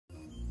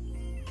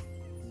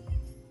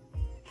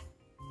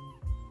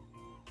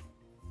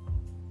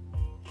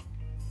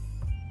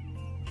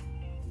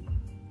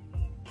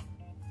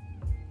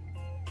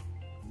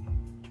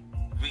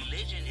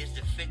is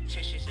the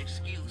fictitious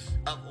excuse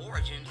of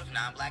origins of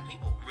non-black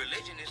people.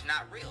 Religion is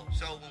not real.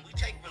 So when we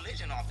take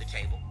religion off the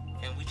table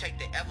and we take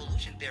the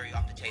evolution theory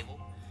off the table,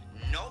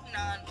 no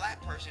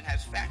non-black person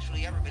has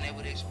factually ever been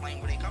able to explain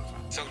where they come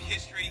from. So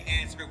history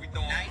and spirit, we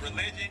throwing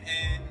religion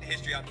and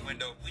history out the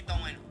window. We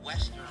throwing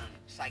Western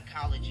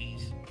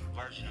psychology's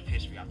version of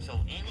history out. So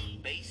any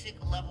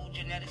basic level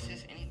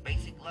geneticist, any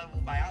basic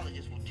level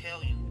biologist will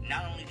tell you,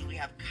 not only do we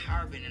have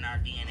carbon in our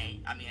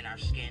DNA, in our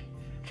skin,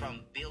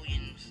 from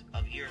billions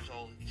of years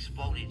old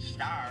exploded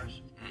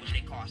stars, which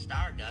they call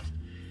stardust,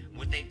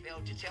 what they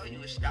failed to tell you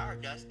is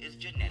stardust is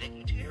genetic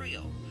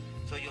material.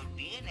 So your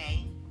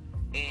DNA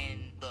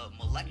and the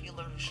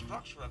molecular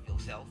structure of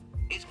yourself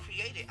is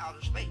created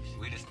outer space.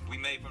 We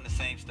made from the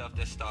same stuff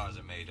that stars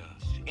are made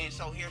of. And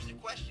so here's the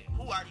question.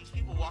 Who are these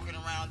people walking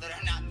around that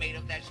are not made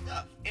of that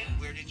stuff? And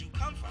where did you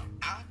come from?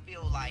 I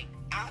feel like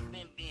I've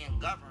been being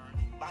governed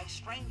by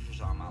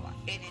strangers all my life.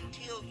 And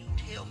until you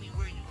tell me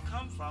where you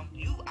come from,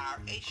 you are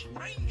a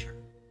stranger.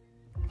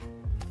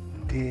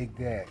 Dig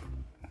that.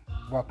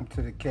 Welcome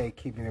to the K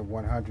Keeping It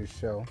 100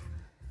 show.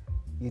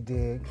 You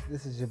dig?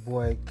 This is your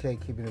boy K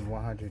Keeping It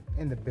 100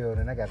 in the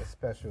building. I got a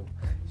special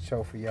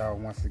show for y'all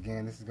once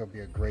again. This is going to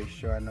be a great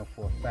show. I know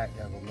for a fact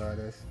y'all going to love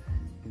this.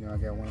 You know, I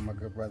got one of my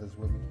good brothers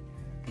with me.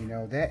 You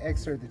know, that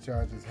excerpt that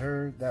y'all just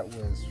heard, that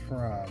was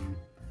from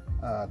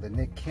the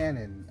Nick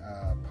Cannon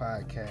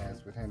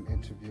podcast with him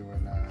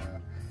interviewing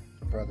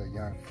the brother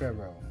Young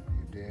Pharaoh.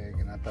 You dig?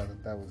 And I thought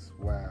that was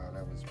wow.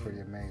 That was pretty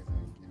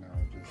amazing. You know,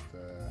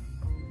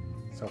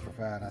 just so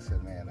profound. I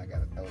said, man, I got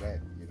to throw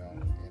that, you know,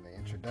 in the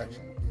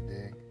introduction. You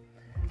dig?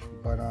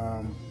 But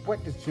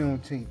what does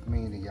Juneteenth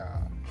mean to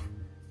y'all?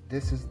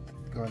 This is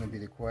going to be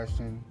the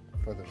question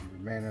for the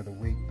remainder of the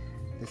week.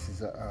 This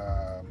is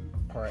a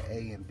part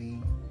A and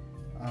B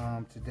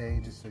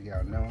today, just so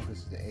y'all know. This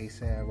is the A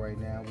side right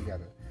now. We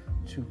got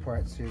a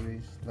 2-part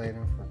series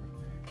later for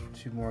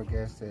 2 more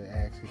guests that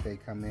asked if they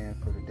come in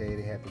for the day.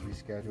 They had to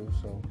reschedule,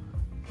 so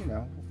you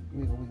know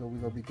we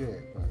gonna be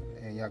good.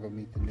 And y'all gonna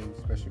meet the new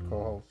special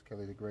co-host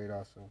Kelly the Great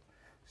also.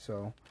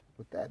 So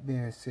with that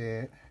being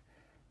said,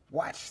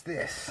 watch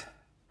this,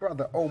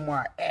 brother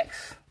Omar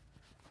X.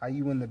 Are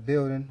you in the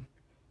building?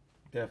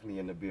 Definitely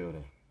in the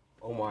building.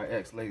 Omar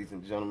X, ladies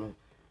and gentlemen.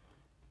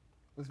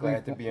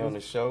 Glad to be on the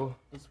show.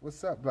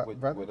 What's up,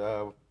 brother?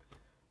 With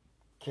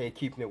K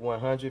Keeping It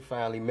 100.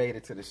 Finally made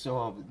it to the show.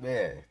 I'm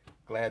man,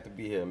 glad to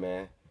be here,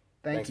 man.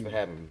 Thanks for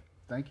having me.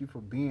 Thank you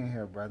for being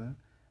here, brother.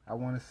 I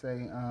want to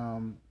say,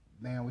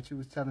 man, what you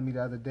was telling me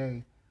the other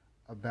day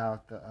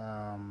about the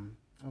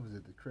what was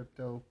it, the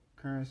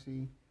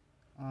cryptocurrency?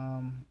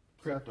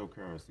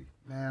 Cryptocurrency.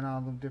 Stuff. Man,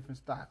 all them different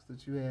stocks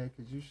that you had.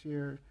 Could you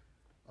share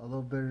a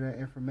little bit of that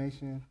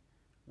information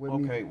with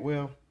me? Okay,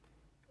 well,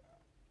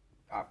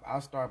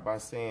 I'll start by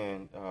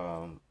saying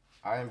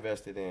I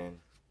invested in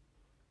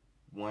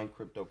one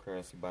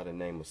cryptocurrency by the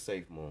name of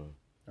SafeMoon.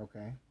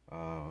 Okay.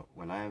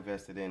 When I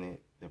invested in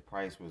it, the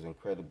price was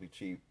incredibly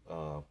cheap.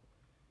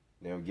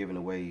 They were giving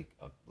away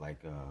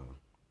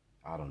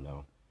I don't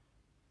know,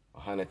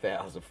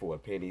 100,000 for a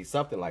penny,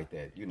 something like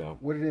that. You know.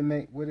 What did it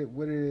make?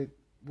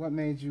 What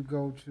made you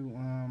go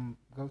to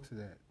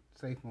that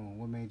SafeMoon?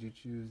 What made you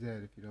choose that?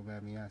 If you don't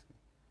mind me asking.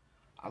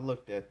 I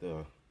looked at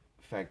the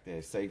fact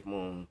that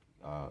SafeMoon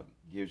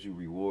gives you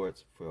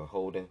rewards for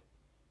holding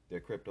their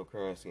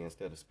cryptocurrency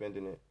instead of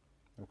spending it.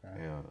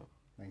 Okay.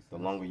 The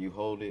longer you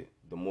hold it,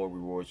 the more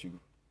rewards you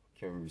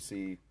can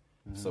receive.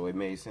 Mm-hmm. So it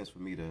made sense for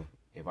me to,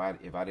 if I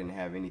didn't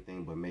have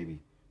anything but maybe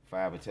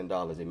 $5 or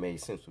 $10, it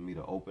made sense for me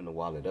to open the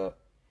wallet up,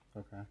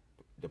 okay,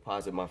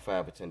 deposit my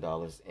 $5 or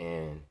 $10,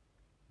 and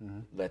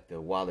let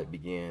the wallet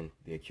begin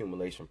the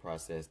accumulation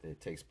process that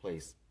takes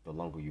place the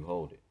longer you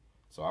hold it.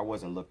 So I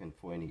wasn't looking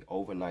for any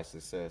overnight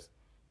success.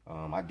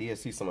 I did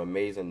see some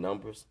amazing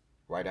numbers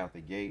right out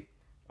the gate.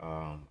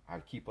 I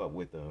keep up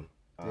with the.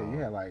 You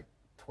had like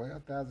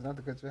 12,000. Not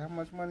to cut you. How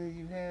much money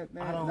you had,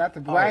 man?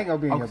 I ain't gonna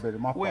be in your business.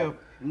 My fault.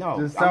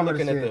 No, I'm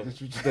looking at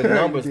the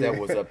numbers that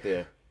was up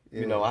there.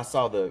 Yeah. You know, I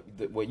saw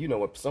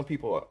when some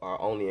people are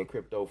only in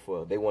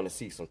crypto they want to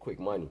see some quick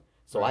money.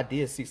 So right. I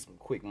did see some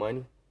quick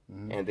money,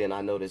 and then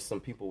I noticed some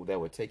people that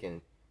were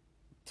taking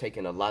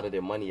a lot of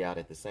their money out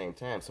at the same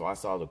time. So I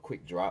saw the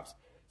quick drops.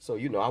 So,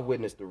 you know, I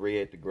witnessed the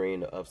red, the green,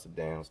 the ups and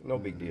downs. No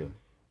big deal.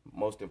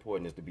 Most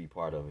important is to be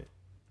part of it.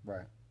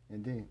 Right.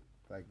 Indeed.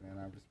 Like, man,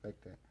 I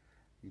respect that.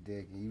 You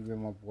dig. And you've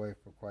been my boy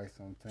for quite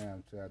some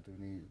time, too. I do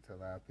need to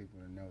allow people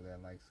to know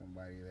that, like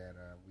somebody that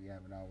we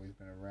haven't always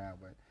been around.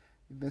 But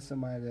you've been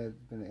somebody that's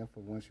been an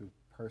influential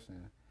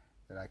person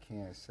that I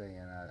can't say.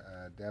 And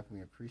I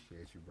definitely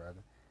appreciate you, brother.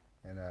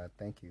 And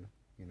thank you,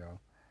 you know.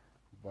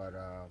 But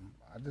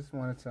I just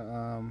wanted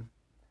to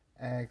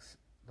ask,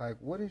 like,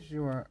 what is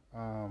your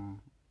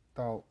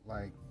thought,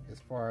 like,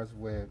 as far as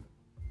with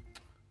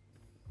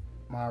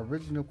my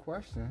original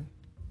question,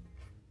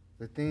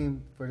 the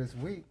theme for this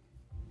week,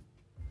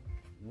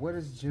 what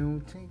does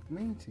Juneteenth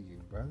mean to you,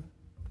 brother?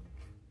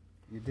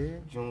 You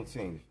did?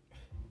 Juneteenth.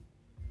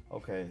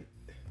 Okay.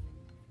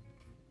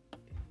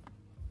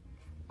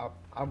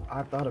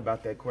 I thought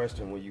about that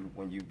question when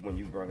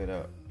you brought it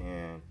up,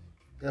 and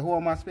And who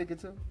am I speaking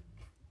to?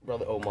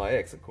 Brother Omar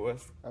X, of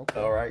course. Okay.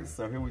 All right,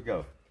 so here we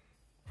go.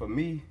 For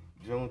me,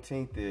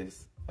 Juneteenth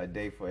is a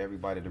day for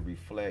everybody to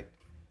reflect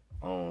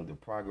on the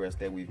progress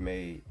that we've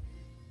made,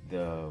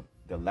 the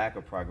lack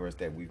of progress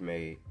that we've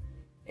made,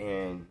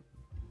 and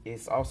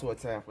it's also a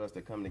time for us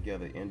to come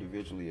together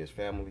individually as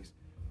families.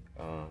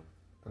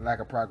 The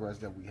lack of progress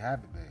that we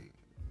haven't made.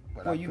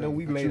 But well,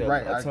 we've made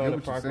a ton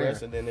of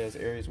progress, and then there's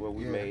areas where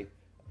we made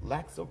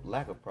lack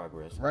of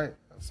progress. Right.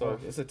 So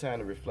it's a time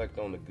to reflect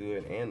on the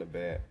good and the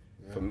bad.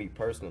 For me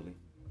personally,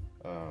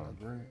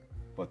 agree.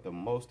 But the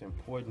most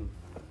important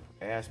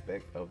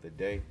aspect of the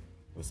day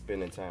was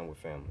spending time with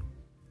family.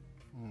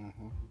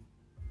 Mm-hmm.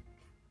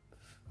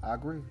 I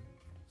agree.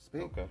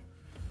 Speak. Okay.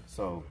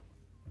 So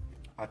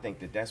I think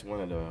that's one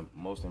of the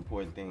most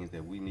important things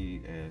that we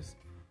need as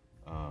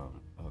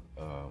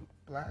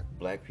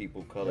black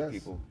people, colored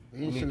people.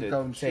 We need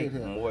to take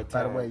more time.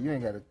 By the way, you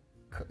ain't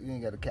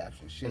got to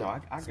caption shit. No, I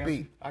got Speak.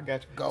 you. I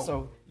got you. Go.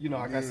 So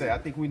like I said, I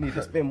think we need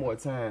to spend more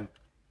time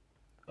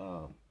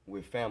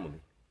with family.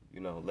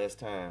 Less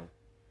time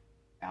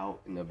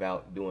out and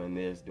about doing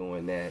this,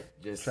 doing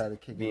that, just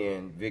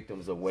being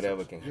victims of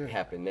whatever can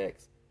happen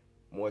next.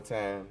 More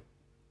time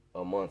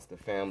amongst the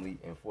family,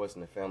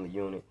 enforcing the family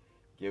unit,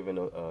 giving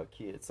a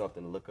kid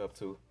something to look up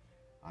to.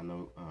 I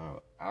know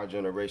our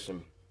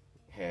generation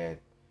had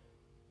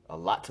a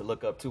lot to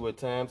look up to at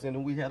times, and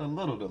then we had a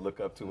little to look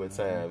up to at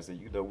times. And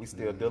we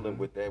still dealing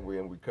with that. We're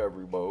in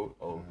recovery mode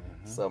on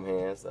some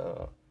hands.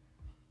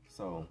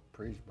 So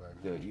preach,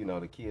 buddy.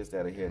 The kids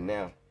that are here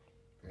now,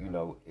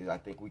 I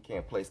think we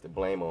can't place the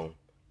blame on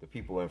the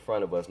people in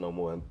front of us no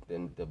more.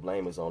 Than the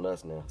blame is on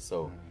us now.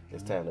 So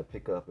it's time to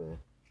pick up and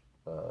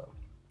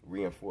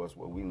reinforce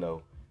what we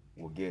know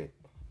will get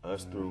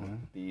us through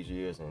these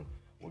years, and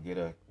we'll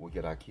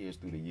get our kids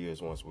through the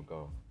years once we're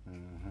gone.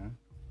 Mm-hmm.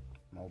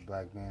 More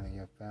black men in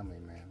your family,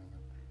 man.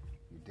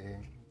 You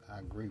dig? I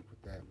agree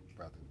with that,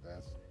 brother.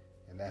 That's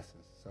in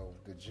essence. So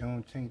the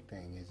Juneteenth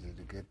thing, is it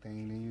a good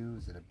thing to you?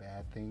 Is it a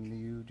bad thing to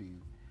you? Do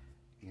you,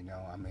 you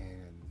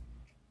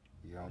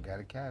don't got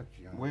a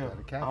caption.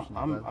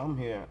 I'm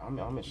here.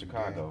 I'm in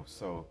Chicago.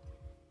 So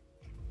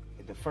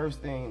the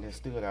first thing that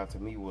stood out to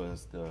me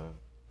was the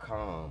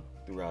calm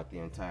throughout the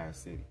entire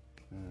city.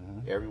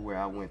 Mm-hmm. Everywhere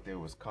I went, there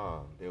was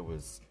calm. There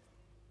was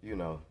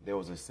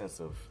a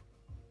sense of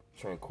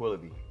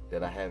tranquility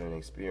that I haven't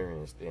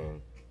experienced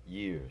in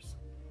years.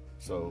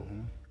 So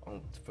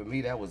for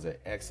me, that was an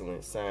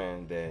excellent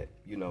sign that,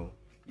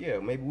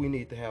 maybe we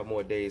need to have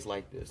more days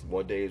like this,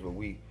 more days where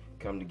we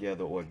come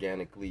together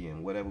organically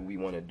and whatever we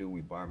want to do,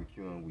 we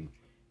barbecue and we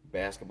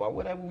basketball,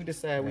 whatever we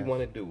decide we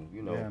want to do,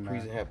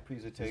 have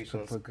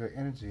presentations. Put good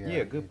energy out.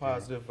 Yeah, good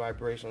positive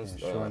vibrations.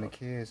 Showing the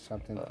kids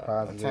something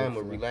positive. A time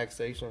of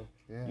relaxation.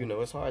 Yeah.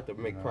 It's hard to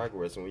make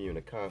progress when you're in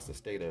a constant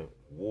state of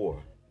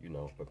war,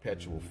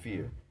 perpetual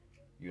fear,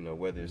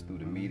 whether it's through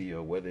the media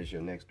or whether it's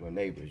your next door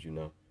neighbors,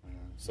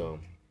 So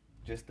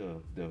just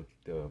the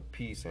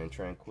peace and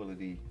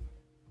tranquility,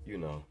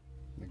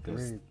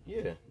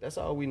 that's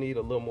all we need.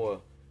 A little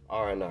more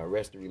R&R,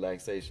 rest and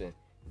relaxation,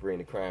 bring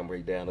the crime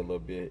rate down a little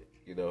bit,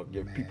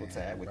 give people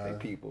time with their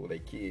people, their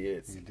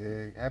kids. You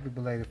dig? Happy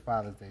belated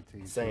Father's Day to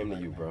you. Same to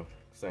you, bro.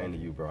 Same to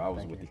you, bro. I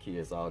was with the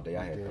kids all day.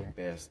 I had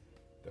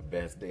the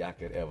best day I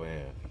could ever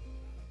have.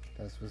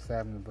 That's what's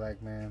happening,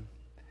 black man.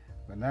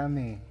 But not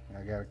me.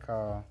 I got a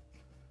call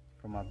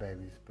from my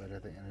babies, but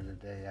at the end of the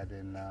day, I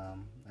didn't.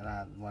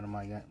 One of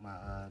my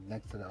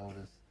next to the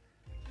oldest,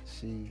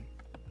 she,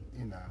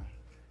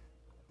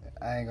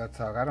 I ain't gonna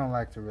talk. I don't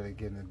like to really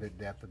get in a bit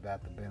depth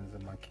about the business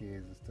of my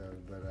kids and stuff,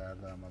 but I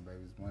love my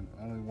babies.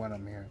 Only one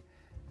I'm here,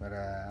 but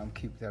I'm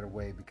keep that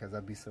away because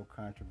I'd be so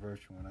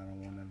controversial, and I don't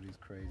want none of these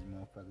crazy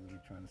motherfuckers to be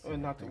trying to say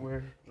not to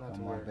worry.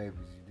 my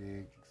babies, you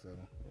dig? So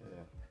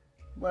yeah.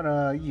 But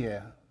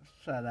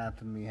shout out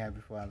to me.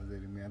 Happy Father's Day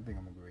to me. I think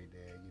I'm a great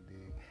dad, you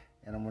dig?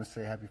 And I'm gonna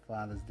say Happy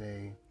Father's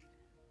Day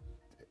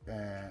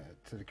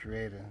to the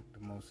Creator, the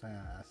Most High.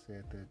 I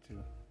said that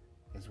too,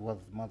 as well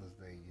as Mother's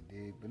Day, you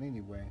dig? But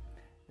anyway.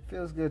 It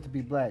feels good to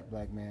be black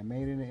man,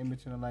 made in the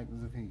image and the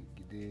likeness of He.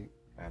 You dig?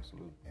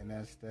 Absolutely. And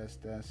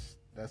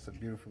that's a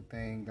beautiful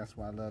thing. That's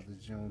why I love the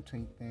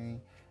Juneteenth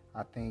thing.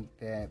 I think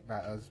that by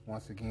us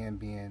once again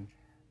being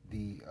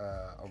the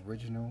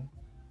original,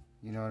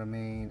 you know what I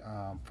mean,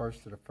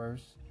 first to the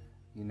first,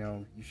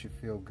 you should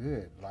feel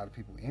good. A lot of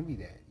people envy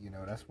that.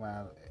 That's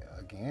why,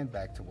 again,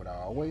 back to what I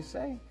always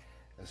say.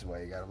 That's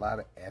why you got a lot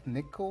of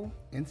ethnical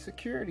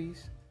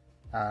insecurities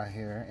out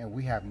here, and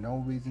we have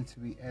no reason to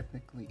be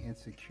ethnically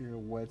insecure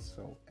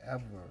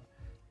whatsoever.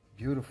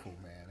 Beautiful,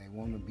 man. They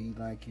want to be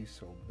like you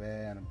so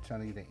bad. I'm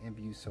telling you, they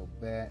envy you so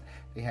bad.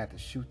 They had to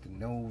shoot the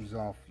nose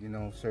off,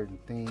 certain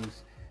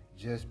things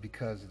just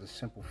because of the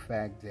simple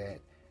fact that,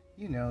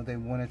 they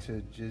wanted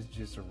to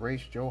just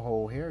erase your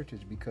whole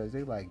heritage because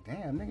they like,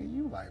 damn, nigga,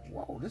 you like,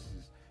 whoa, this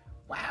is,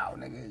 wow,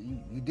 nigga,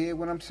 you did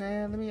what I'm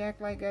saying? Let me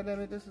act like, goddamn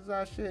it, this is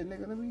our shit,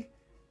 nigga,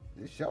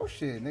 this your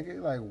shit,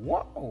 nigga. Like,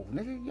 whoa,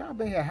 nigga, y'all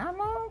been here how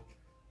long?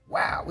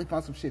 Wow, we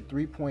found some shit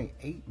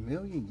 3.8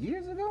 million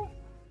years ago?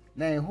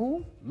 Name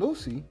who?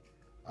 Lucy.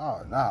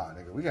 Oh no,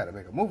 nigga, we gotta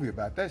make a movie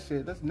about that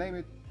shit. Let's name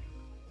it.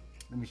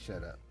 Let me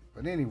shut up.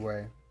 But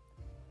anyway,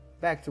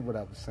 back to what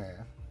I was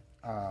saying.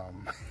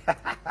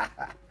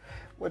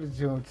 What does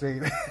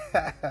Juneteenth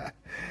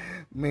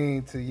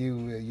mean to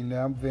you? You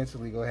know, I'm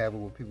eventually gonna have it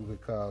where people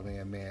could call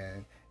in,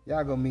 man.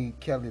 Y'all gonna meet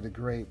Kelly the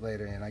Great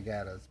later, and I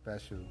got a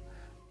special,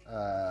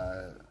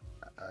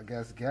 I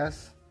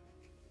guess,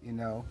 you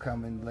know,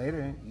 coming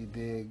later. You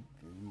dig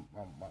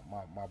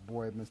my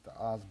boy, Mr.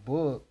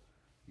 Osborne.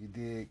 You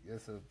dig?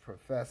 It's a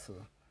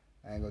professor.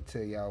 I ain't gonna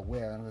tell y'all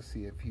where. I'm gonna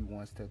see if he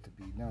wants that to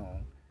be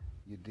known.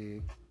 You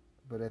dig?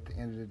 But at the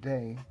end of the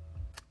day,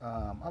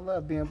 I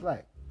love being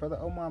black. Brother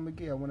Omar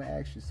McGee, I want to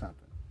ask you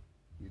something.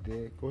 You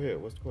dig? Go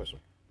ahead. What's the question?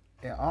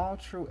 In all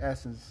true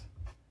essence,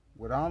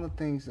 with all the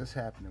things that's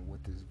happening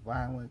with this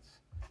violence,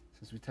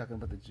 since we're talking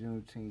about the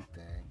Juneteenth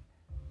thing,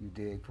 you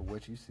dig, for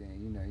what you're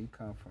saying, you know, you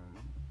come from,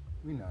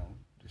 you know,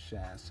 the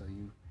shine, so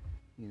you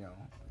know,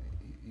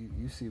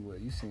 you see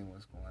you seen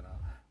what's going on.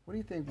 What do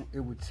you think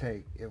it would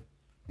take, if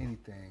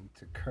anything,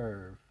 to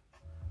curb,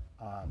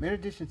 in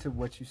addition to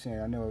what you're saying?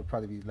 I know it would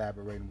probably be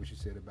elaborating what you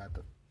said about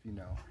the, you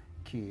know,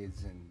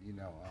 kids and, you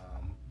know,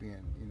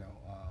 being, you know,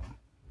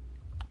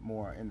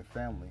 more in the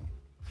family,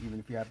 even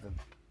if you have to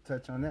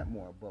touch on that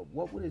more. But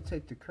what would it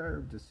take to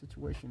curb the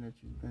situation that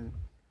you've been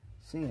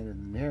seeing, in the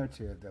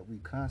narrative that we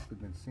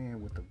constantly been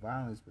seeing with the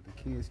violence, with the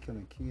kids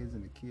killing kids,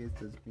 and the kids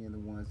that's being the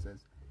ones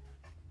that's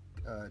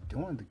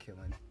doing the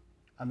killing?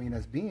 I mean,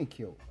 that's being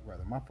killed,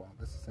 rather. My fault.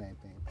 That's the same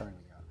thing, pardon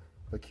me, y'all.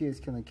 But kids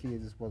killing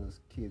kids as well as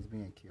kids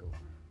being killed,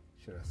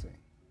 should I say.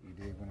 You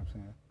dig what I'm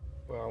saying?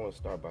 Well, I want to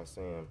start by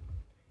saying,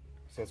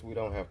 since we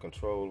don't have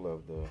control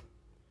of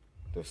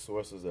the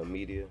sources of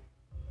media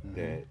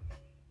that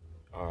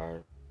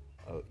are,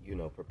 you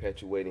know,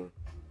 perpetuating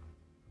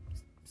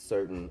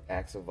certain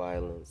acts of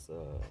violence,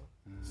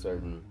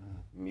 certain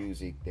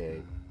music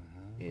that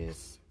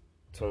is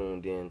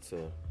tuned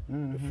into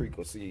the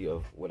frequency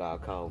of what I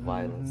call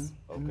violence,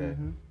 okay?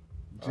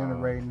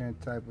 Generating that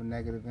type of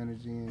negative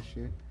energy and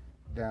shit,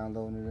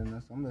 downloading it in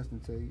us. I'm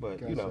listening to you.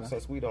 But, you know,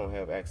 since we don't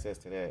have access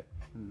to that,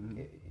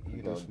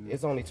 you know,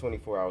 it's only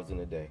 24 hours in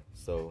a day.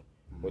 So,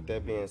 with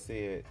that being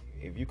said,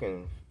 if you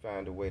can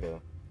find a way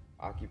to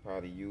occupy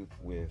the youth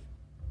with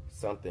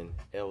something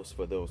else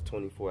for those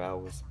 24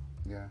 hours,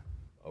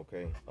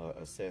 okay,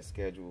 a set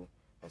schedule,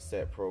 a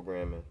set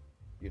programming,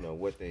 you know,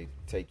 what they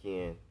take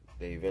in,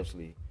 they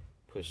eventually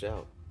push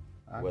out.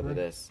 Whether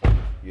that's,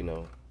 you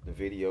know, the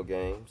video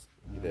games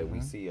that we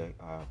see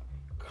are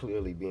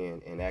clearly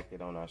being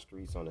enacted on our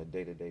streets on a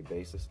day-to-day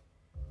basis.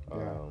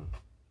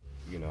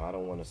 You know, I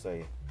don't want to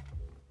say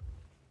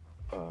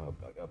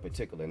a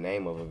particular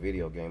name of a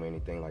video game or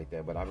anything like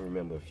that, but I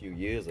remember a few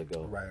years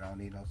ago. Right, I don't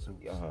need no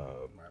suits.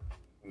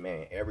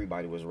 Man,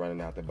 everybody was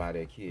running out to buy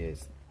their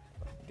kids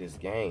this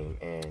game,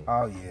 and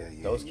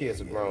those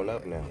kids are grown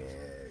up now,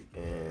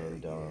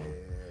 and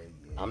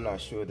I'm not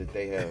sure that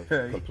they have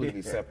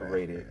completely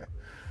separated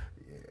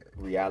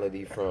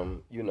reality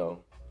from, you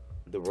know,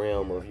 the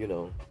realm of, you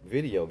know,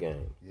 video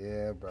games.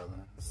 Yeah,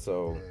 brother.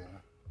 So,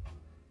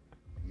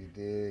 you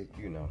dig?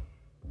 You know,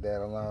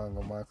 that along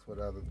amongst with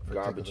other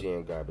garbage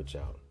in, garbage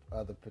out.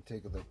 Other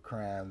particular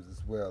crimes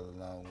as well,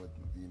 along with,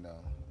 you know,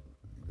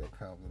 that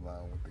comes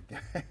along with the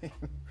game.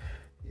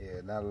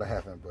 Yeah, not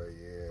laughing, but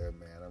yeah,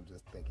 man, I'm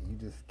just thinking. You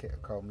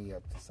just called me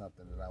up to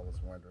something that I was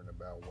wondering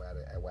about.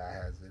 Why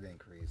has it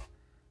increased?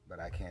 But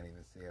I can't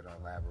even say it or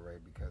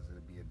elaborate because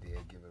it'd be a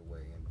dead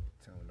giveaway in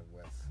tune to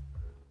what's,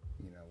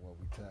 you know, what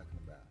we talking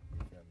about.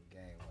 You feel me?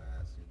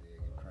 Game-wise, you dig,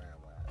 and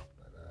crime-wise.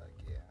 But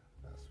yeah,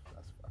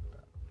 that's fucked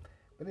up.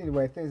 But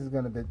anyway, things is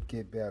gonna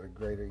get better,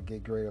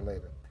 get greater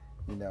later.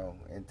 You know,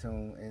 in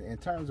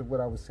terms of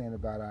what I was saying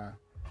about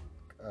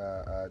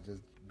our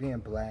just being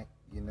black,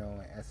 you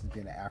know, in essence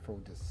being an Afro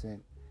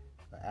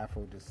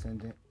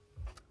descendant.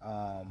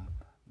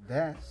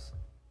 That's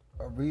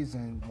a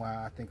reason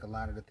why I think a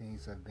lot of the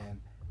things have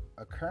been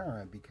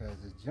occurring,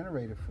 because it's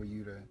generated for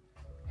you to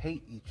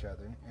hate each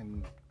other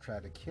and try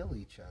to kill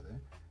each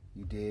other.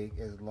 You dig,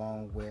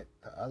 along with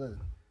the other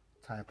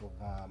type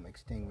of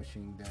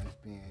extinguishing that's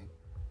being,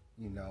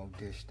 you know,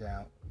 dished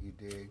out. You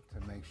dig,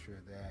 to make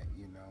sure that,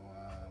 you know,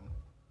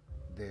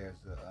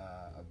 there's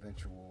a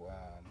eventual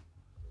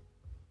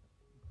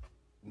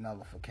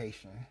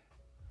nullification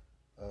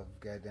of,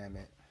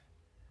 goddammit,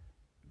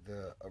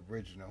 the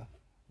original.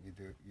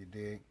 You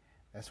dig.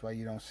 That's why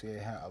you don't see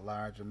a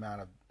large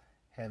amount of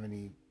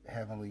heavily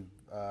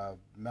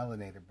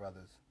melanated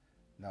brothers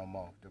no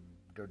more.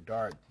 The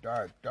dark,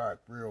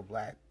 real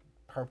black,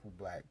 purple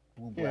black,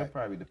 blue black. Yeah, it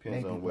probably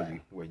depends on where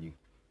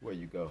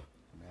you go.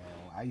 Man,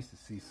 I used to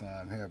see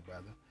some here,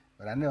 brother.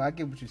 But I know, I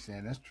get what you're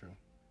saying. That's true.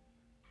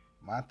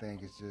 My thing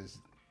is just,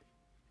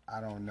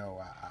 I don't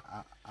know.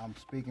 I'm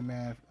speaking,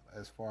 man,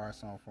 as far as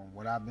from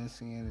what I've been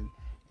seeing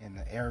in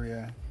the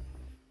area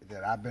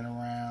that I've been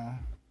around,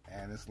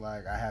 and it's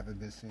like I haven't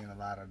been seeing a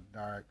lot of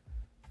dark,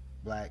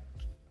 black,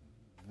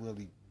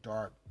 really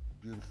dark,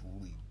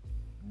 beautifully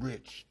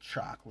rich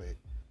chocolate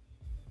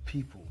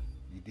people.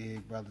 You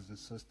dig, brothers and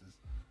sisters?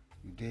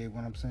 You dig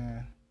what I'm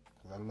saying?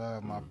 I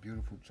love my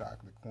beautiful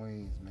chocolate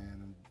queens, man.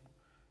 And,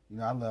 you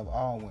know, I love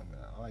all women.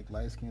 I like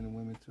light-skinned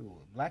women, too.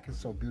 Black is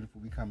so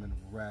beautiful, we come in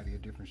a variety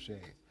of different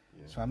shades.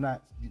 Yeah. So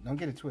don't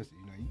get it twisted.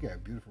 You know, you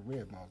got beautiful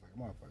red balls, like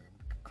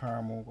motherfucker,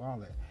 caramel, all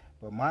that.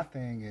 But my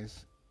thing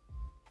is,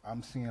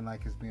 I'm seeing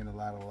like it's being a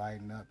lot of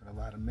lighten up and a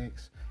lot of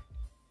mix,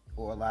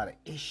 or a lot of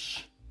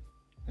ish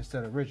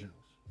instead of originals.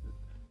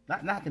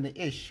 Not knocking the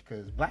ish,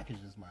 because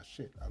blackish is my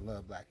shit. I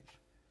love blackish.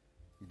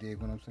 You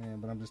dig what I'm saying?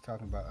 But I'm just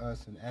talking about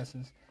us in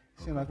essence.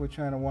 It seems like we're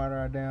trying to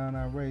water down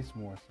our race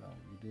more so.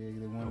 You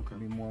dig? They want it to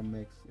be more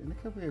mixed. And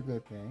it could be a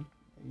good thing.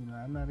 You know,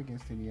 I'm not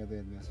against any other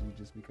ethnicity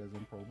just because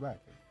I'm pro-black.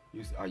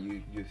 Are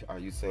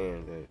you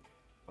saying that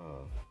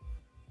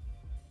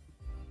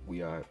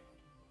we are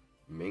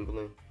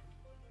mingling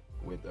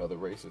with other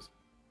races?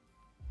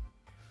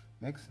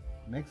 Mixing.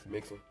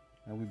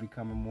 And we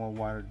becoming more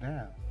watered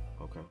down.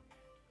 Okay.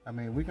 I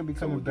mean, we can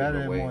become better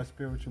and more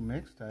spiritual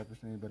mix type of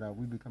thing, but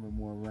we becoming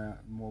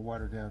more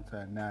watered down to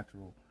our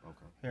natural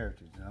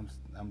heritage. And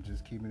I'm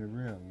just keeping it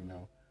real, you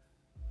know.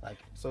 Like,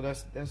 so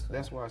that's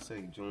why I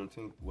say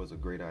Juneteenth was a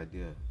great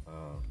idea.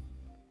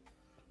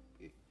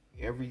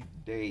 Every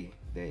day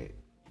that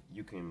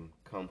you can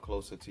come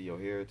closer to your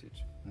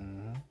heritage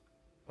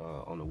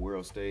on the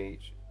world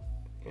stage,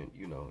 and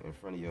you know, in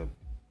front of your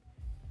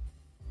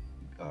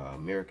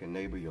American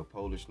neighbor, your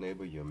Polish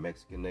neighbor, your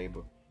Mexican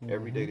neighbor,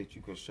 every day that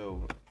you can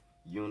show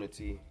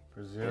unity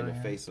in the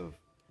face of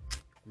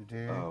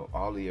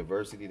all the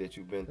adversity that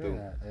you've been through,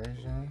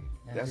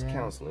 that's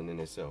counseling in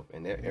itself.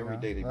 And every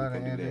day that we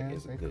can do that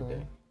is a good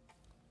day.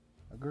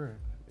 Agree.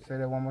 Say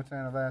that one more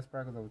time. The last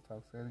part, because I was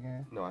talking. Say it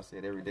again. No, I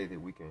said every day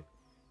that we can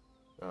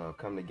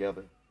come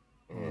together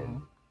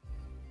and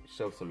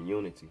show some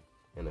unity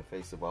in the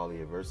face of all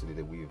the adversity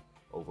that we've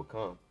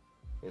overcome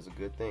is a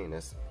good thing.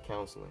 That's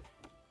counseling.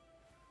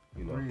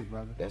 You know, Agreed,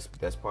 brother.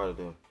 That's part of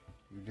the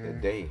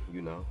day.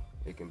 You know,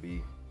 it can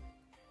be.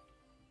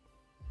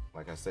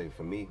 Like I say,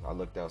 for me, I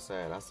looked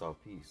outside, I saw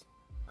peace.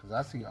 Because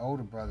I see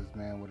older brothers,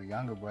 man, where the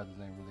younger brothers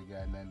ain't really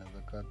got nothing to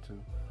look up to.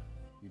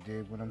 You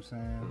dig what I'm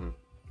saying?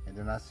 And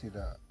then I see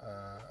the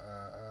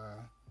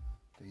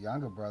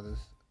younger brothers,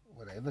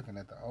 where they looking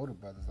at the older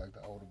brothers like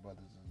the older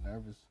brothers is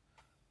nervous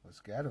or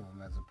scared of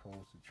them, as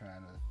opposed to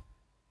trying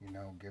to, you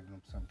know, give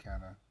them some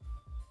kind of,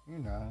 you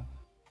know,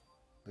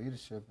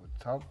 leadership or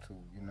talk to,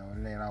 you know.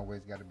 And it ain't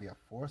always got to be a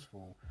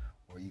forceful,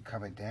 or you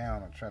coming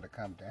down or try to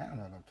come down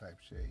on them type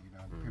shit, you know.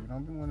 People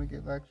don't be want to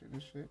get lectured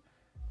and shit.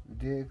 You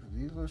dig? Cause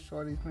these little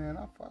shorties, man,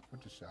 I fuck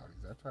with the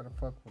shorties. I try to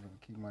fuck with them,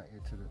 keep my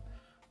ear to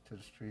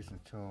the streets and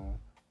tune,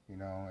 you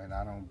know, and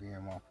I don't be in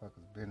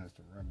motherfuckers' business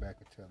to run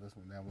back and tell this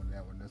one, that one,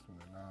 this one,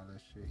 and all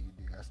that shit. You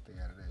dig? I stay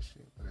out of that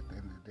shit. But at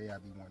the end of the day, I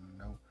be wanting to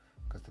know,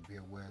 because to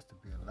be aware is to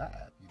be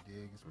alive, you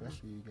dig?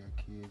 Especially you got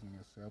kids and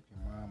yourself,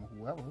 your mom, or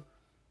whoever,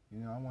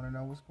 you know, I want to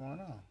know what's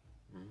going on.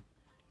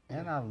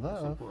 And I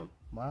love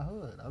my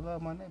hood. I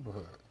love my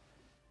neighborhood.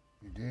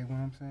 You dig what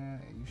I'm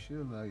saying? And you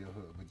should love your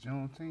hood. But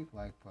Juneteenth,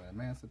 like for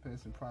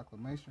Emancipation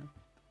Proclamation,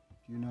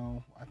 you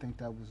know, I think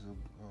that was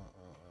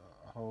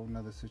a whole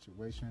nother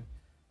situation.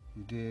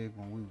 You dig,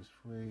 when we was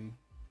free,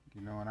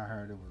 you know, and I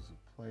heard it was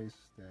a place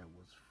that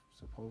was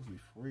supposedly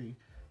free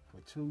for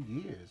 2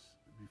 years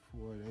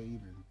before they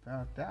even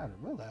found out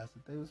and realized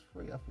that they was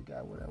free. I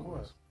forgot what that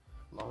was.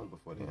 Long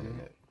before the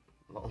internet.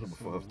 Long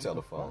before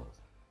telephones.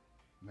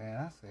 Man,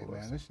 I say,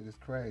 man, this shit is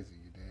crazy,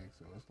 you dig?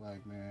 So it's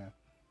like, man,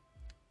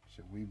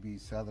 should we be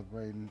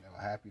celebrating or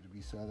happy to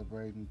be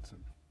celebrating?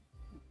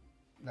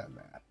 No,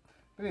 man.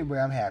 But anyway,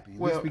 I'm happy.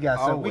 At least we got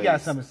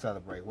something to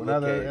celebrate. What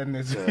other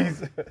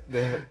ethnicities?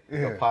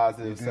 The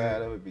positive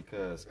side of it,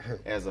 because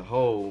as a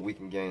whole, we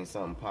can gain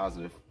something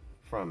positive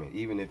from it.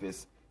 Even if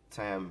it's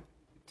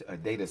a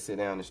day to sit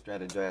down and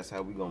strategize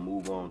how we're going to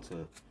move on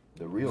to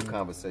the real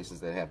conversations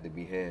that have to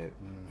be had.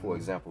 For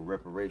example,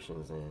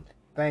 reparations and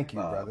thank you,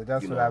 brother.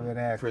 That's what I've been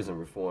asking. Prison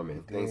reform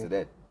and things of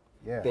that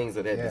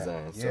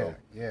design. So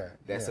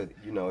that's a,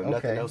 you know, if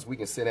nothing else, we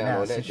can sit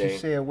down on that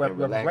day and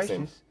relax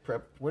and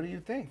prep. What do you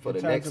think for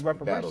the next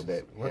battle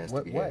that has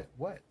to be had?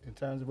 What in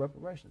terms of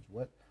reparations?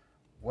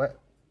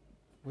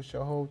 What's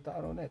your whole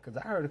thought on that? Because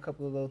I heard a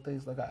couple of little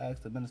things. Like I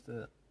asked the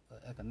Minister of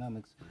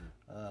Economics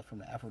from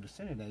the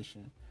Afro-Descendant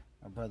Nation,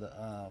 my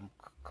brother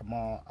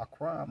Kamal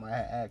Akram. I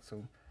had asked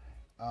him,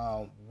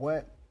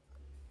 what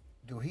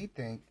do he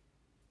think,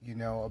 you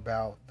know,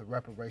 about the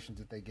reparations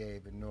that they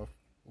gave in North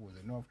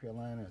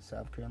Carolina or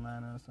South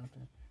Carolina or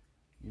something?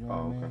 You know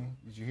what I mean?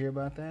 Did you hear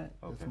about that?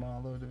 Okay. The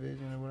small little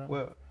division or whatever?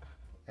 Well,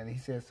 and he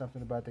said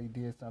something about they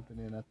did something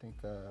in, I think,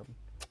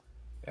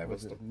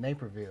 was it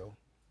Naperville?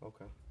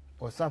 Okay.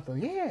 Or something.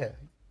 Yeah,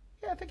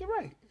 I think you're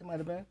right. It might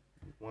have been.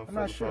 One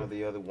foot in front of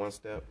the other, one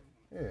step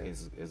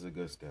is a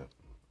good step,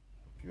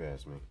 if you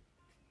ask me.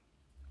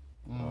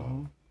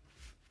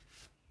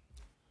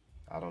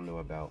 I don't know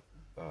about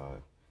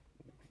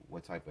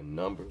what type of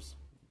numbers,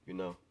 you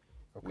know,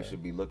 we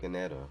should be looking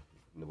at, or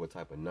what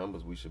type of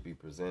numbers we should be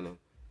presenting.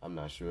 I'm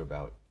not sure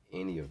about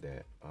any of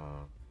that,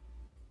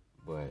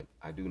 but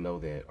I do know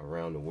that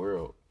around the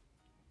world,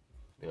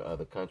 there are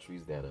other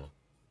countries that are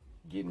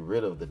getting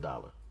rid of the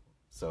dollar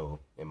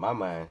So in my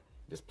mind,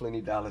 there's plenty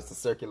of dollars to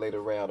circulate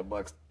around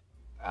amongst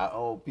our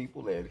old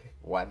people, and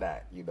why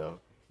not? You know,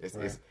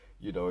 it's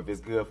you know, if it's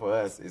good for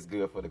us, it's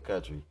good for the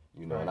country.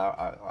 You know, and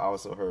I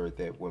also heard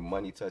that when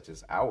money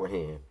touches our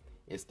hand,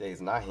 it stays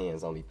in our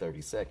hands only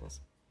 30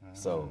 seconds.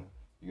 So,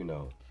 you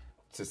know,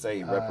 to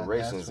say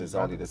reparations is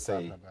only to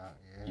say,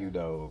 you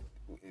know,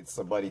 if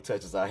somebody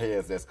touches our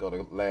hands, that's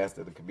going to last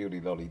in the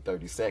community only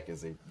 30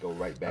 seconds and go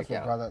right back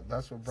out.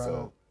 That's what brother.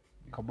 So,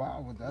 come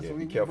on, that's what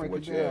be he was careful breaking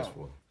what you down. ask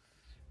for.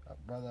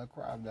 Brother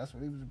Akram, that's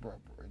what he was.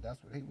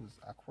 That's what he was.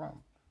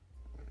 Akram,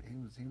 he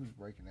was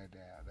breaking that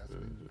down. That's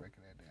what he was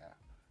breaking that down.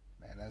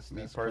 Man, that's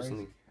me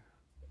personally. Crazy.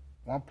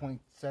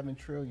 1.7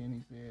 trillion,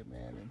 he said,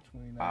 man, in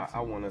 2019. I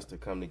want us to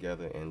come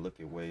together and look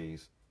at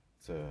ways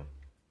to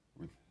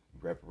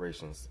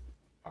reparations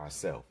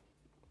ourselves.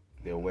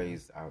 There are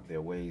ways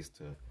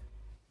to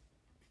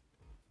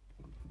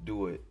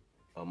do it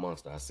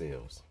amongst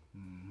ourselves.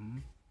 Mm-hmm.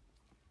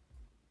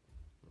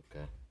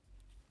 Okay.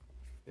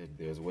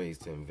 There's ways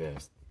to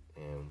invest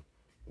and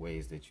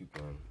ways that you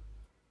can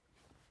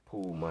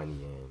pool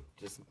money and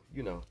just,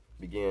 you know,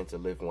 begin to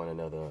lift one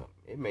another up.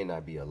 It may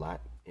not be a lot.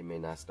 It may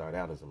not start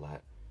out as a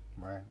lot.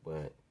 Right.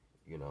 But,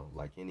 you know,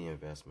 like any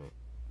investment,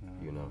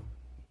 you know,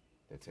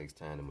 that takes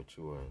time to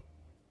mature and,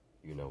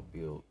 you know,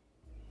 build.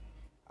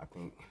 I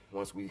think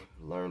once we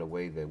learn a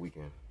way that we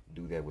can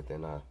do that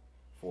within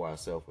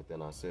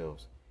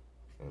ourselves,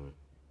 and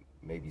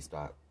maybe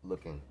start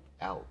looking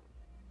out,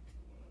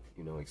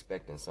 you know,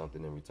 expecting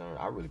something in return.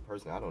 I really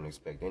personally, I don't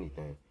expect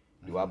anything.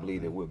 Do I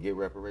believe that we'll get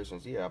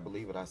reparations? Yeah, I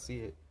believe it. I see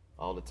it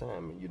all the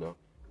time. And, you know,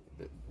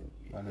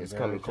 it's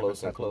coming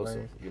closer and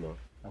closer, you know.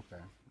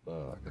 Okay.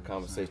 The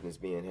conversation is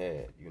being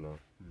had, you know.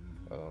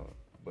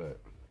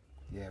 But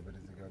yeah, but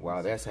is it gonna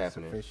while be that's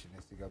happening, sufficient?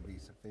 Is it gonna be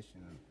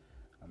sufficient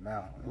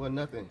amount? Well,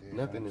 nothing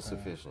is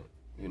sufficient.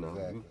 You know,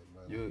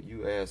 exactly,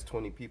 you ask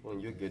 20 people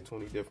and you get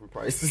 20 different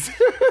prices.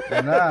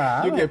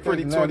 Nah, you get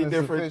pretty 20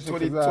 different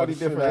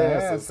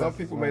answers. Some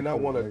people may not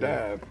want a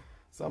dime.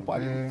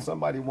 Somebody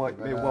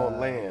may want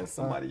land.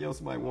 Somebody else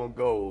might want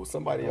gold.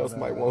 Somebody else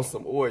might want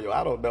some oil.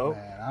 I don't know.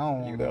 Man, I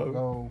don't want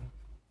gold.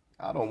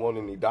 I don't want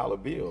any dollar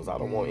bills. I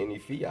don't want any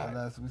fiat.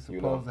 Unless we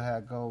supposed to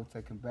have gold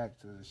taken back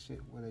to the shit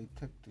where they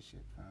took the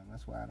shit from.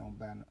 That's why I don't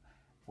buy no.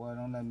 Boy,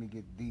 don't let me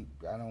get deep.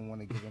 I don't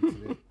want to get into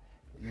this.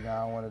 You know,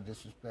 I don't want to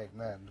disrespect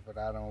nothing, but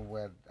I don't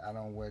wear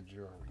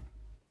jewelry.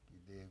 You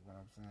dig what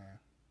I'm saying?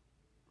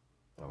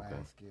 Okay. I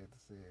ain't scared to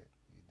say it.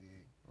 You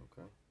dig?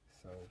 Okay.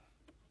 So,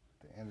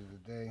 at the end of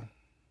the day,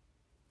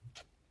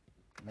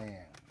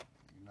 man,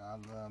 you know, I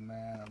love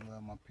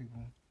my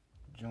people.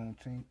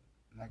 Juneteenth,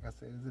 like I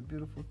said, is a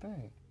beautiful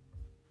thing.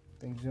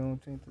 I think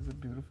Juneteenth is a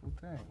beautiful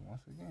thing,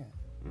 once again.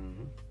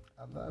 Mm-hmm.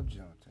 I love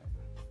Juneteenth.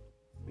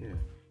 Yeah.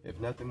 If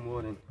nothing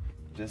more than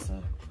just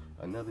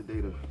another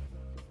day to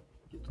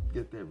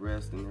get that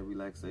rest and that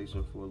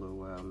relaxation for a little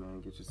while, man.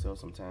 Get yourself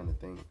some time to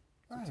think,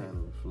 some time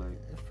to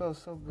reflect. It felt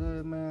so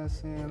good, man,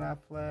 seeing our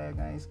flag.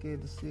 I ain't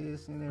scared to see it,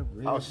 seeing that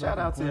red. Shout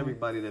out to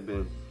everybody that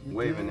been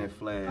waving that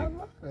flag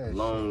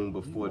long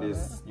before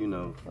this, you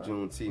know,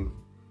 Juneteenth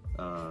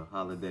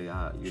holiday.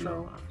 You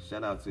know,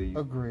 shout out to you.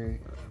 Agreed.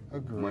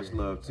 Much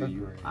love to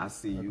you. I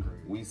see you.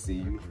 We see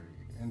you.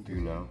 Indeed.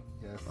 You know.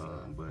 Yes,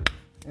 but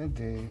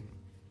indeed.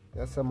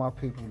 That's how my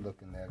people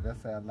looking at it.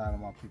 That's how a lot of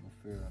my people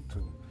feeling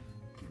too.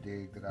 You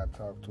dig that I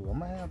talk to. I'm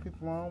gonna have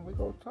people on. We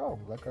go talk.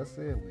 Like I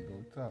said, we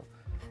go talk.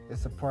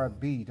 It's a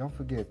part B. Don't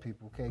forget,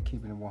 people. K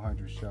Keeping It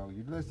 100 show.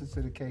 You listen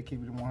to the K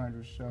Keeping It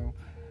 100 show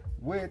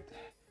with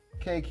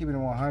K Keeping It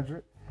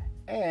 100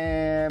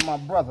 and my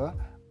brother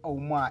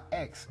Omar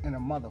X in a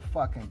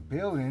motherfucking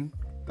building.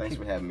 Thanks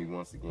for having me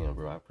once again,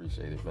 bro. I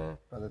appreciate it, man.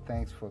 Brother,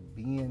 thanks for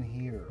being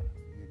here.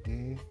 You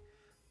dig?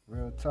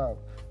 Real talk.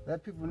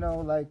 Let people know,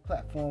 like,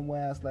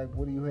 platform-wise, like,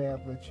 what do you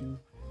have that you,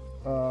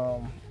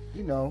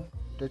 you know,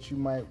 that you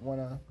might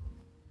want to,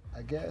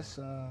 I guess,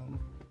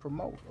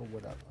 promote or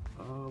whatever?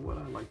 What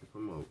I like to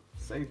promote: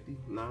 safety,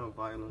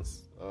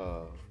 nonviolence.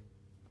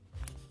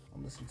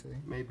 I'm listening to you.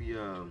 Maybe,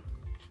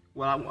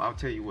 well, I'll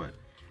tell you what.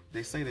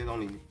 They say that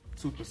only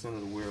 2%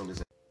 of the world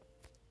is.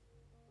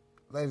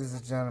 Ladies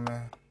and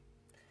gentlemen,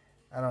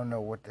 I don't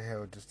know what the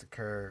hell just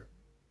occurred.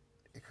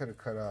 It could have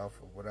cut off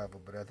or whatever,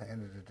 but at the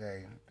end of the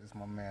day, this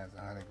my man's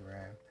 100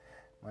 grand.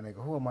 My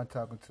nigga, who am I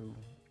talking to?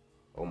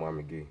 Omar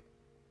McGee.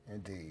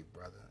 Indeed,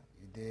 brother.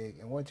 You dig?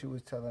 And what you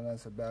was telling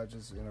us about,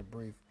 just in a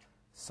brief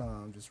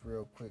sum, just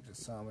real quick,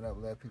 just sum it up,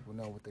 let people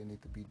know what they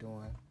need to be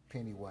doing,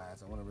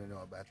 penny-wise. I want to really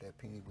know about that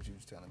penny, what you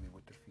was telling me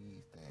with the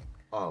fees thing.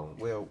 Oh,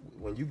 well,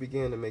 when you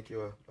begin to make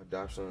your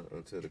adoption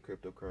into the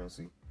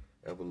cryptocurrency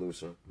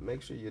evolution,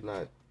 make sure you're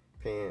not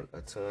paying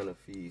a ton of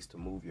fees to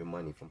move your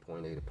money from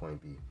point A to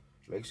point B.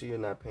 Make sure you're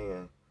not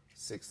paying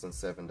 $6 and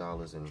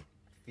 $7 in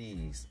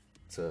fees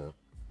to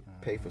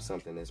pay for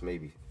something that's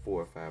maybe $4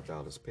 or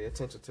 $5. Pay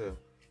attention to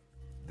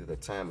the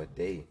time of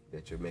day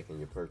that you're making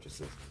your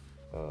purchases.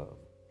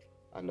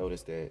 I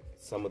noticed that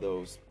some of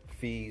those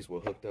fees were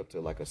hooked up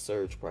to like a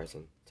surge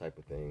pricing type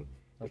of thing,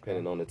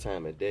 depending on the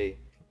time of day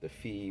The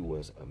fee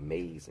was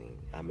amazing.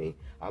 I mean,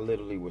 I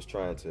literally was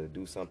trying to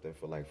do something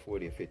for like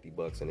 40 or 50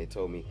 bucks, and they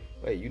told me,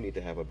 hey, you need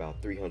to have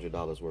about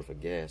 $300 worth of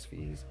gas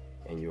fees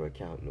in your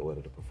account in order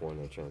to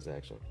perform that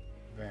transaction.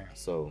 Damn.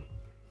 So,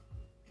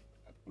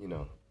 you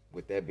know,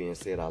 with that being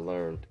said, I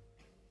learned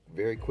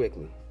very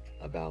quickly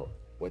about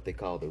what they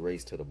call the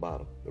race to the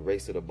bottom. The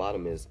race to the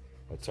bottom is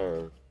a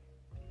term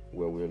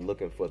where we're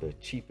looking for the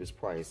cheapest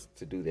price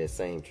to do that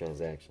same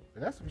transaction.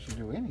 But that's what you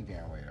do any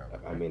damn way, though.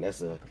 Right? I mean,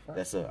 that's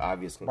an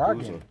obvious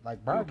bargain, conclusion.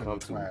 like bargaining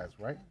class,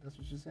 right? That's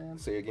what you're saying.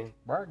 Say again.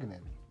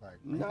 Bargaining,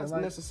 like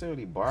not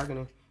necessarily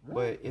bargaining,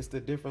 really? But it's the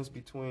difference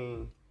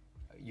between,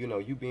 you know,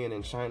 you being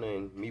in China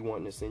and me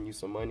wanting to send you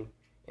some money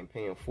and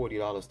paying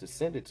 $40 to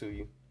send it to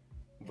you,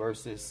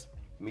 versus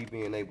me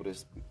being able to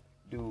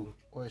do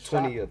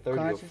 20 or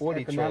 30 or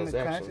 40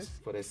 transactions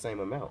for that same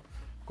amount.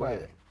 Go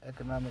ahead.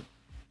 Economic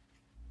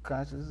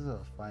consciousness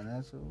of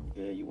financial.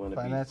 Yeah, you want to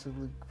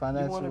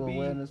financial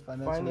awareness,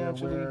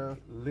 financially aware,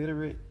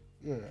 literate.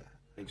 Yeah.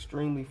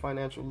 Extremely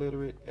financial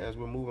literate as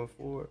we're moving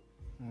forward.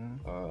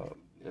 Mm-hmm.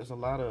 There's a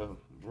lot of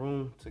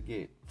room to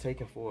get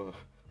taken for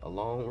a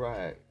long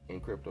ride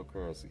in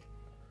cryptocurrency.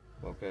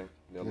 Okay,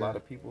 there are a lot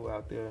of people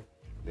out there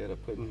that are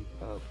putting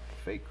up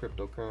fake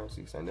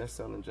cryptocurrencies, and they're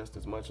selling just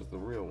as much as the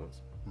real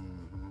ones.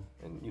 Mm-hmm.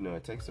 And you know,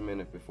 it takes a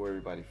minute before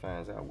everybody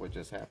finds out what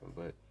just happened,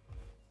 but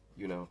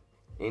you know,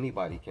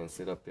 anybody can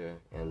sit up there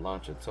and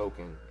launch a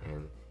token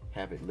and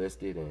have it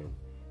listed and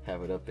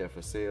have it up there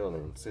for sale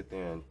and sit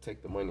there and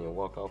take the money and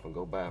walk off and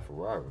go buy a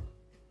Ferrari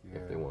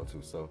if they want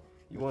to. So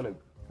you want to...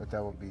 But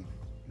that would be...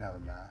 Never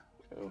mind.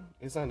 You know,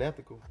 it's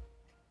unethical,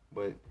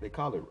 but they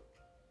call it...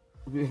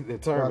 The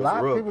term is a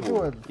lot rug of people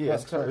pull. do it. Yeah,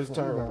 it's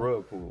term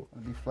rug pull.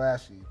 It'd be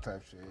flashy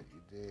type shit,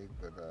 you dig?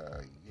 But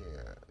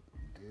yeah,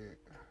 you dig?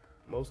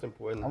 Most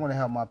important... I want to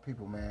help my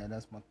people, man.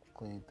 That's my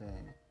clean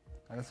thing.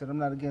 Like I said, I'm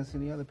not against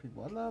any other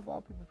people. I love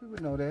all people.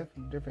 People know that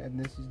from different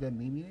ethnicities that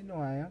meet me. They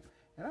know I am.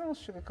 And I don't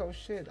sugarcoat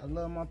shit. I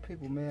love my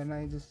people, man.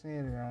 I ain't just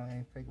saying it. I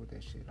ain't fake with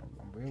that shit.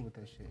 I'm real with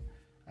that shit.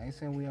 I ain't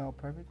saying we all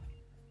perfect.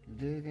 You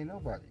dig? Ain't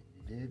nobody.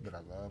 You dig? But I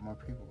love my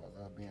people.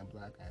 I love being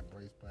black. I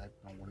embrace black.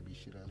 I don't want to be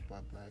shit else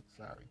but black.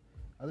 Sorry.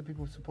 Other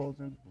people supposed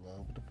to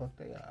love what the fuck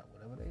they are.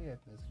 Whatever their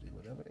ethnicity,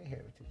 whatever their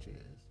heritage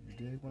is. You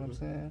dig what I'm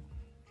saying?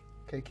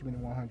 Can't keep it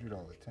 100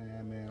 all the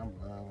time, man. I'm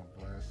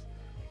blessed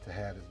to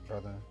have this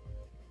brother.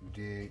 You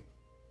dig?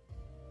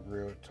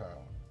 Real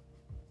talk.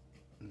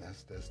 And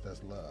that's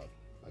love.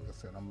 Like I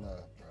said, I'm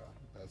love, bro.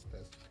 That's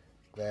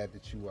glad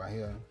that you are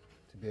here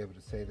to be able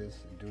to say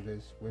this and do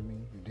this with me.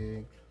 You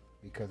dig?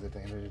 Because at the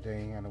end of the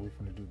day, I know we're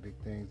going to do big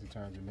things in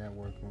terms of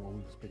networking. What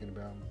we were speaking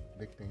about,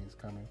 big things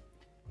coming.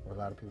 What a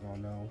lot of people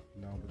don't know,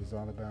 you know. But it's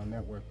all about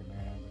networking,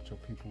 man, with your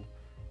people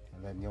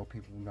and letting your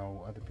people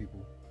know other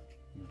people.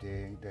 You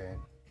dig that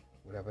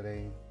whatever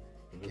they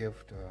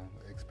gift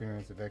or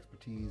experience of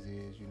expertise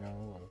is, you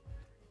know,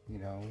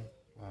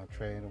 or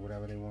trade or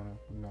whatever they want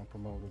to, you know,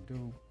 promote or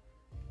do.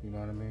 You know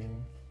what I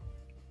mean?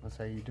 That's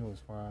how you do as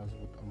far as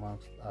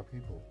amongst our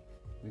people.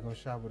 We go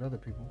shop with other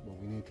people, but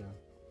we need to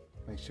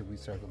make sure we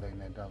circulating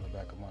that dollar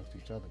back amongst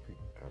each other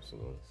people.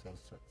 Absolutely.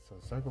 So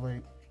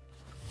circulate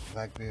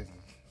black business.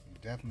 You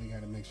definitely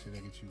got to make sure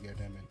that you get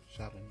them in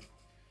shopping,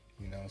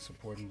 you know,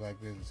 supporting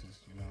black businesses,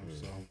 you know.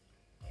 Mm-hmm. So,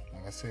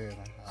 like I said,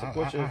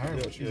 support I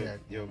heard what you had.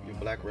 Your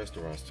black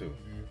restaurants, too.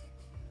 Yeah.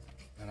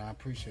 And I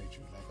appreciate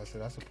you. Like I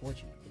said, I support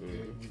you.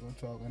 Mm-hmm. We're going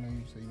to talk. I know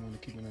you say you want to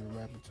keep it in the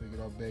rap until you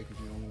get off bed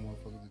because you don't want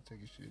motherfuckers to take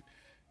your shit.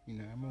 You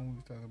know, I remember we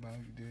was talking about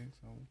it, you dig?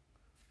 So,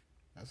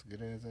 that's a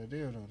good ass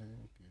idea, though,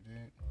 you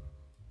dig?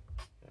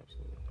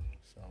 Absolutely.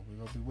 So, we're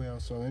going to be well.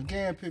 So,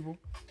 again, people,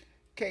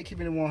 K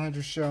Keeping It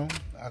 100 show.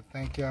 I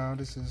thank y'all.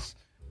 This is,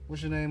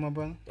 what's your name, my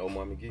brother?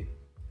 Omar McGee.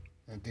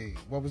 Indeed.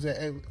 What was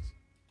that alias?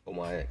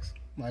 Omar X.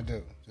 My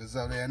dude. Just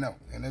so they know.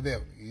 In the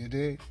building. You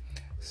dig?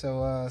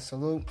 So,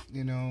 salute,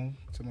 you know,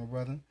 to my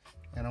brother.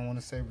 And I want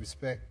to say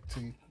respect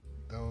to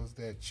those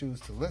that choose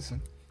to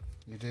listen.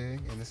 You dig?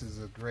 And this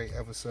is a great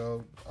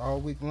episode all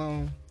week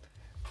long.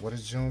 What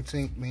does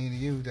Juneteenth mean to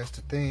you? That's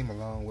the theme,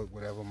 along with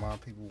whatever my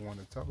people want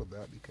to talk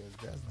about, because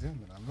that's them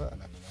and I love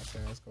them. And that's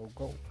how it's going to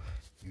go.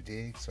 You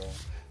dig? So,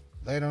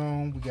 later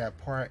on, we got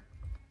part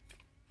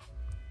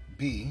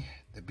B,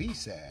 the B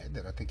side,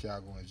 that I think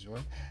y'all going to enjoy.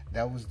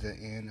 That was the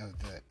end of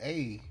the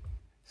A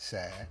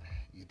side.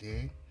 You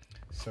dig?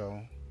 So,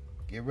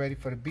 get ready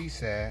for the B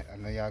side. I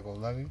know y'all gonna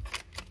love it.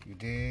 You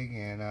dig?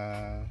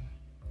 And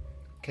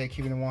K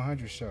Keeping It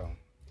 100 show.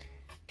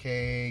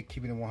 K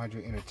Keeping It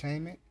 100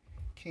 Entertainment.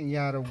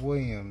 Kenyatta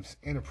Williams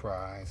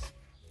Enterprise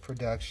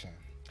Production.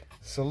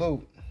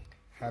 Salute.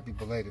 Happy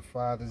belated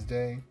Father's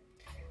Day.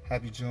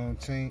 Happy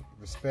Juneteenth.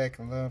 Respect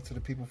and love to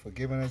the people for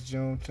giving us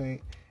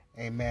Juneteenth.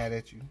 Ain't mad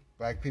at you.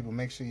 Black people,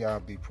 make sure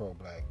y'all be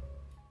pro-black.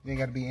 You ain't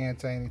got to be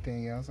anti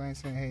anything else. I ain't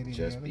saying hate each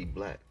other. Just be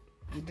black.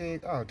 You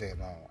dig? All day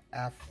long.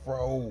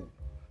 Afro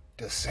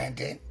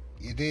descendant.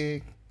 You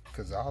dig?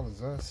 Because all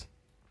is us.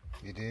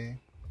 You dig?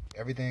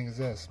 Everything is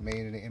us. Made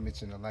in the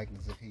image and the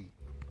likeness of He.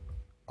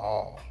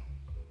 All.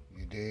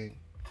 You dig?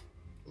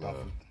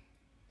 Love.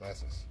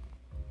 Blessings.